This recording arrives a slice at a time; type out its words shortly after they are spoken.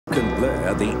And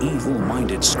Blair, the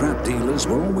evil-minded scrap dealers,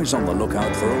 were always on the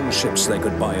lookout for old ships they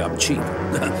could buy up cheap.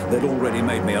 They'd already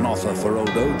made me an offer for old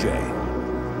OJ.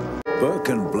 Burke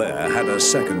and Blair had a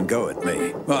second go at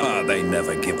me. They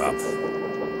never give up.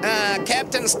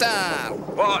 Captain Star.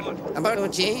 What? About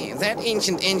OJ, that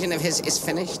ancient engine of his is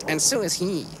finished, and so is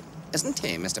he. Isn't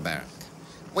he, Mr. Burke?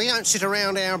 We don't sit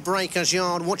around our breaker's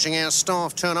yard watching our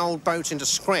staff turn old boats into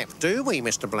scrap, do we,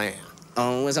 Mr. Blair?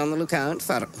 Always on the lookout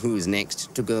for who's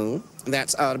next to go.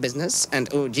 That's our business, and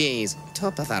OJ's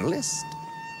top of our list.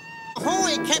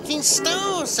 Ahoy, Captain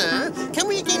Star, sir. Can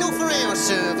we again offer our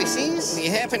services? We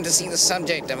happen to see the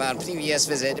subject of our previous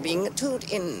visit being towed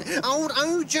in. Old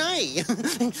OJ?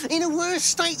 In a worse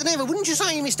state than ever, wouldn't you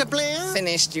say, Mr. Blair?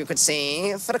 Finished, you could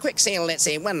say. For a quick sale, let's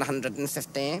say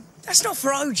 150. That's not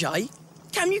for OJ.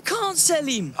 Cam, you can't sell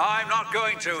him. I'm not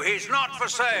going to. He's not for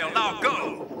sale. Now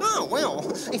go. Oh, well,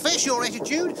 if that's your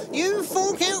attitude, you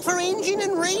fork out for engine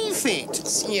and refit.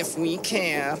 See if we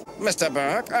care. Mr.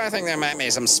 Burke, I think there might be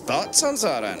some spots on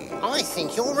Zoran. I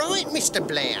think you're right, Mr.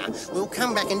 Blair. We'll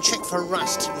come back and check for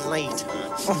rust later.